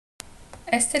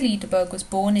Esther Lederberg was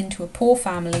born into a poor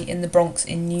family in the Bronx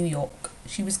in New York.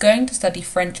 She was going to study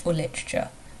French or literature,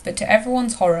 but to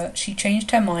everyone's horror, she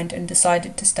changed her mind and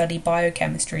decided to study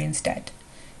biochemistry instead.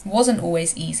 It wasn't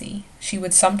always easy. She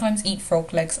would sometimes eat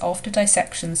frog legs after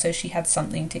dissection so she had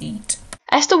something to eat.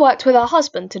 Esther worked with her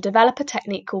husband to develop a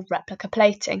technique called replica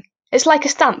plating. It's like a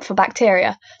stamp for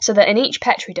bacteria, so that in each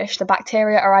petri dish the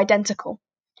bacteria are identical.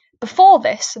 Before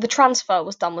this, the transfer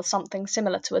was done with something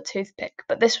similar to a toothpick,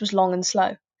 but this was long and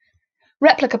slow.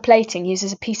 Replica plating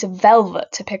uses a piece of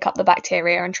velvet to pick up the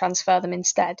bacteria and transfer them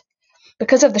instead.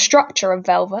 Because of the structure of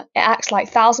velvet, it acts like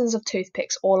thousands of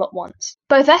toothpicks all at once.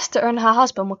 Both Esther and her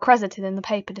husband were credited in the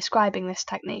paper describing this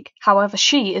technique, however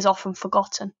she is often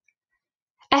forgotten.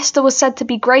 Esther was said to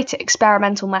be great at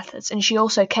experimental methods, and she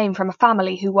also came from a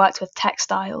family who worked with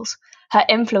textiles. Her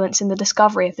influence in the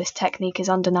discovery of this technique is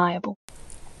undeniable.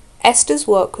 Esther's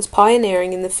work was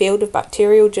pioneering in the field of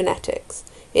bacterial genetics.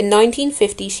 In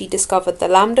 1950 she discovered the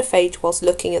lambda-phage whilst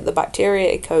looking at the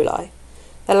bacteria E. coli.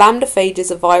 The lambda-phage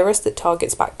is a virus that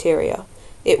targets bacteria.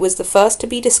 It was the first to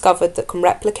be discovered that can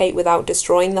replicate without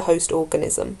destroying the host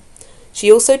organism.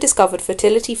 She also discovered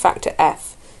fertility factor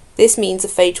F. This means a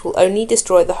phage will only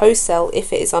destroy the host cell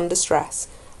if it is under stress.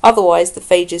 Otherwise, the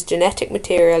phage's genetic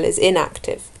material is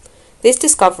inactive. This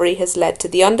discovery has led to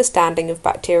the understanding of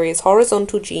bacteria's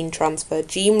horizontal gene transfer,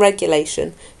 gene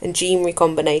regulation, and gene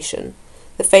recombination.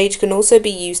 The phage can also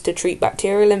be used to treat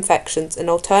bacterial infections, an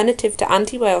alternative to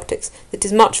antibiotics that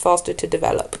is much faster to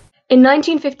develop. In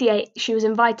 1958, she was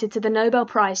invited to the Nobel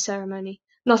Prize ceremony,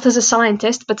 not as a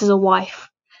scientist, but as a wife.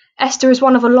 Esther is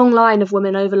one of a long line of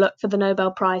women overlooked for the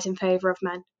Nobel Prize in favour of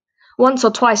men. Once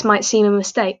or twice might seem a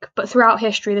mistake, but throughout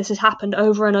history this has happened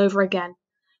over and over again.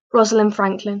 Rosalind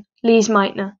Franklin, Lise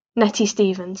Meitner, Nettie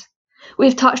Stevens.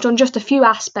 We've touched on just a few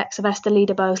aspects of Esther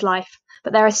Lederberg's life,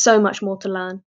 but there is so much more to learn.